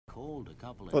cold a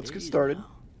couple of Let's get days started. now.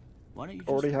 Why don't you just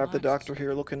Already have the relax doctor a here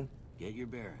second? looking Get your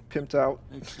bearings. pimped out.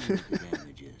 Let's see what the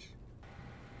damage is.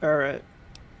 Alright.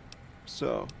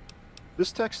 So,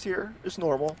 this text here is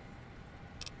normal,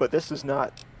 but this is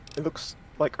not. It looks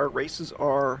like our races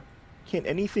are, can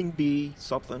anything be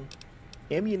something?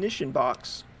 Ammunition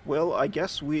box. Well, I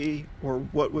guess we, or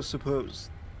what was supposed.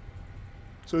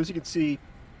 So as you can see,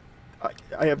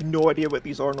 I have no idea what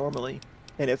these are normally.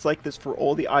 And it's like this for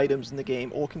all the items in the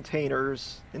game, all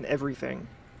containers and everything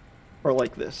are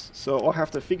like this. So I'll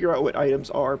have to figure out what items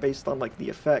are based on like the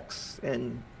effects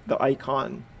and the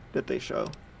icon that they show.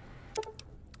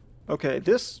 Okay,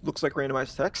 this looks like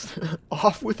randomized text.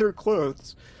 Off with her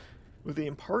clothes. With the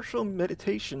impartial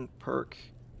meditation perk,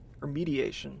 or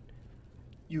mediation,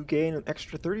 you gain an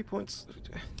extra 30 points.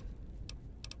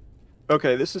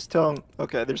 Okay, this is telling...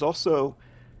 Okay, there's also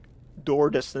door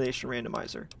destination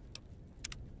randomizer.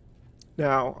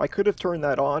 Now, I could have turned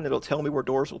that on. It'll tell me where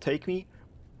doors will take me.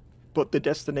 But the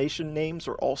destination names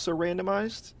are also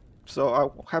randomized. So I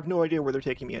have no idea where they're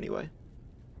taking me anyway.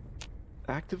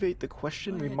 Activate the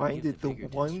question reminded the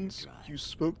ones you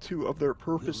spoke to of their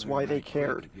purpose, why they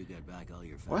cared.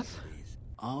 What?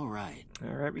 Alright.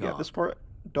 Alright, we got this part.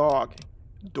 Dog.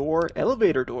 Door.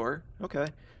 Elevator door. Okay.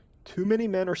 Too many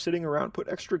men are sitting around. Put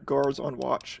extra guards on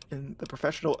watch. And the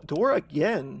professional... Door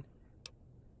again?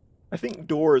 I think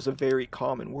door is a very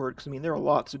common word, because I mean, there are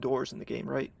lots of doors in the game,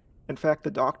 right? In fact,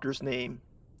 the doctor's name,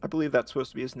 I believe that's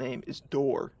supposed to be his name, is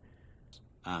Door.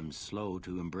 I'm slow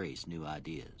to embrace new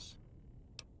ideas.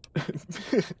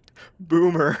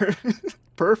 Boomer.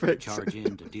 Perfect. Charge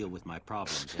in to deal with my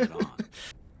problems head on.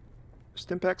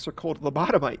 Stimpaks are called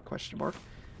lobotomite, question mark.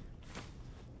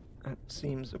 That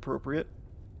seems appropriate.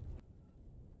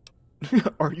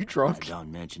 Are you drunk?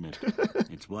 Don't mention it.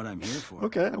 It's what I'm here for.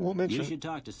 Okay, I won't mention You it. should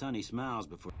talk to Sonny Smiles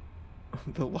before...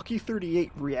 The Lucky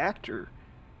 38 reactor.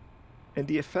 And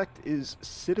the effect is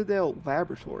Citadel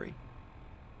Laboratory.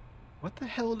 What the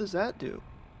hell does that do?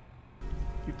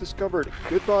 You've discovered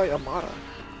Goodbye Amata.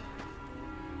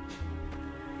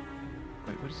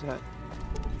 Wait, what is that?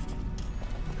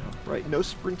 Oh, right, no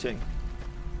sprinting.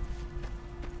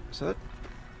 Is that...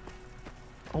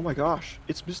 Oh my gosh,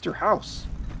 it's Mr. House.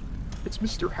 It's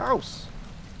Mr. House.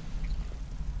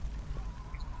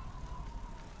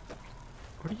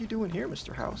 What are you doing here,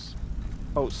 Mr. House?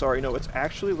 Oh, sorry, no, it's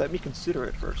actually, let me consider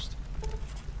it first.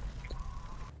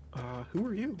 Who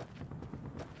are you?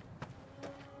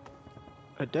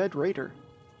 A dead raider.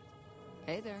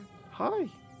 Hey there. Hi.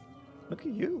 Look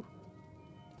at you.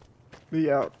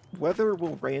 The weather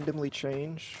will randomly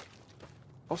change.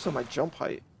 Also, my jump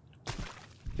height.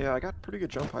 Yeah, I got pretty good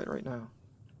jump height right now.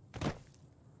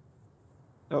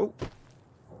 Oh.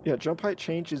 Yeah, jump height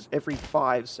changes every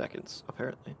 5 seconds,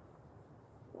 apparently.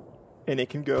 And it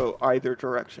can go either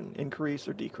direction, increase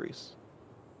or decrease.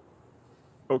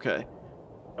 Okay.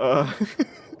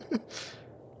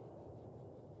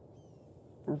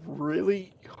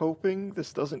 Really hoping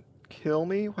this doesn't kill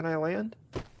me when I land?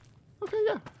 Okay,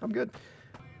 yeah, I'm good.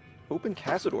 Open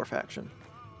Cazador faction.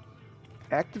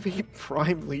 Activate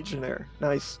Prime Legionnaire.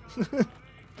 Nice.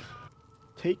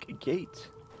 Take gate.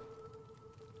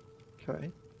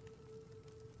 Okay.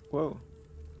 Whoa.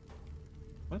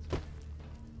 What?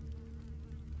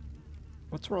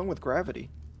 What's wrong with gravity?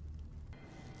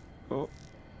 Oh.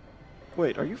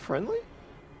 Wait, are you friendly?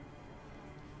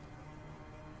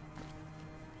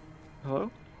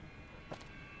 Hello?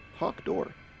 Hawk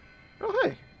door. Oh,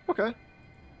 hey. Okay.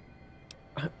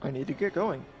 I need to get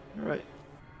going. Alright.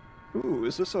 Ooh,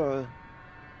 is this a...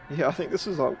 Yeah, I think this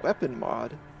is a weapon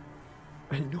mod.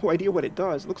 I have no idea what it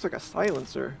does. It looks like a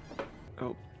silencer.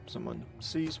 Oh, someone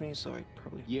sees me, so I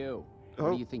probably... You. Oh.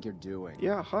 What do you think you're doing?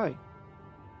 Yeah, hi.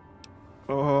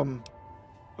 Oh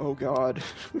god.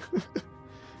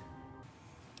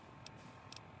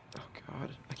 Oh god.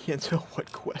 I can't tell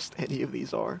what quest any of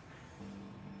these are.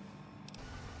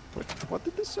 What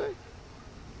did this say?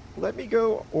 Let me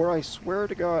go, or I swear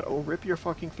to God, I'll rip your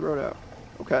fucking throat out.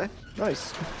 Okay,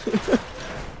 nice.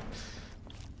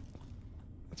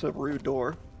 That's a rude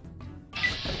door.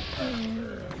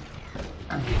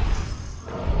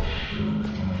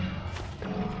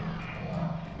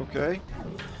 Okay.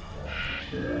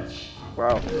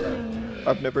 Wow.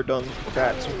 I've never done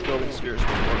that with throwing spears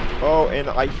before. Oh, and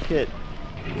I hit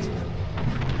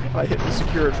the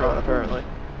Securitron, apparently.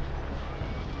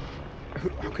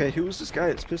 Okay, who's this guy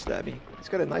that's pissed at me? He's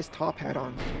got a nice top hat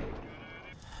on.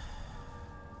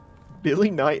 Billy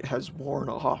Knight has worn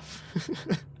off.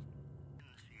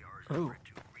 Oh.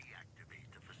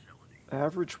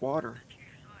 Average water.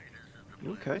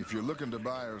 Okay. If you're looking to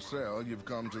buy or sell, you've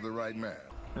come to the right man.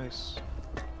 Nice.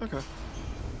 Okay.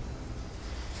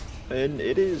 And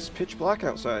it is pitch black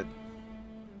outside.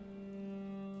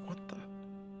 What the?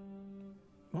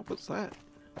 What was that?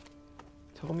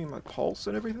 Telling me my pulse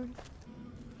and everything?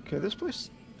 Okay, this place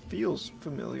feels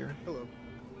familiar. Hello.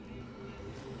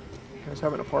 You guys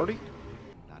having a party?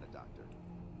 Not a doctor.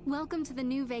 Welcome to the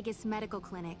New Vegas Medical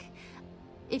Clinic.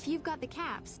 If you've got the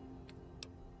caps,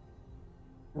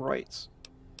 Right.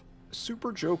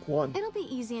 Super joke 1. it'll be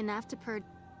easy enough to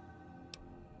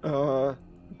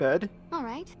Bed?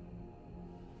 Alright.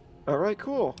 Alright,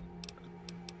 cool.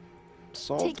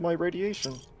 Solved Take- my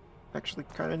radiation. Actually,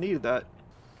 kind of needed that.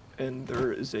 And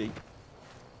there is a...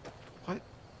 What?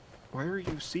 Why are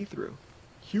you see-through?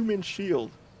 Human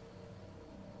shield.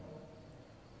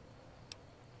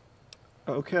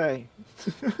 Okay.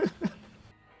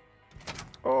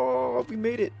 Oh, we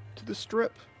made it to the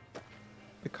strip.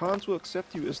 The cons will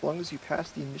accept you as long as you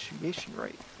pass the initiation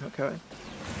rite. Okay.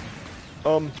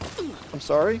 I'm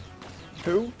sorry?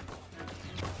 Who?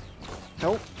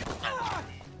 Help?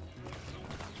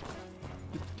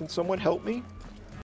 Can someone help me?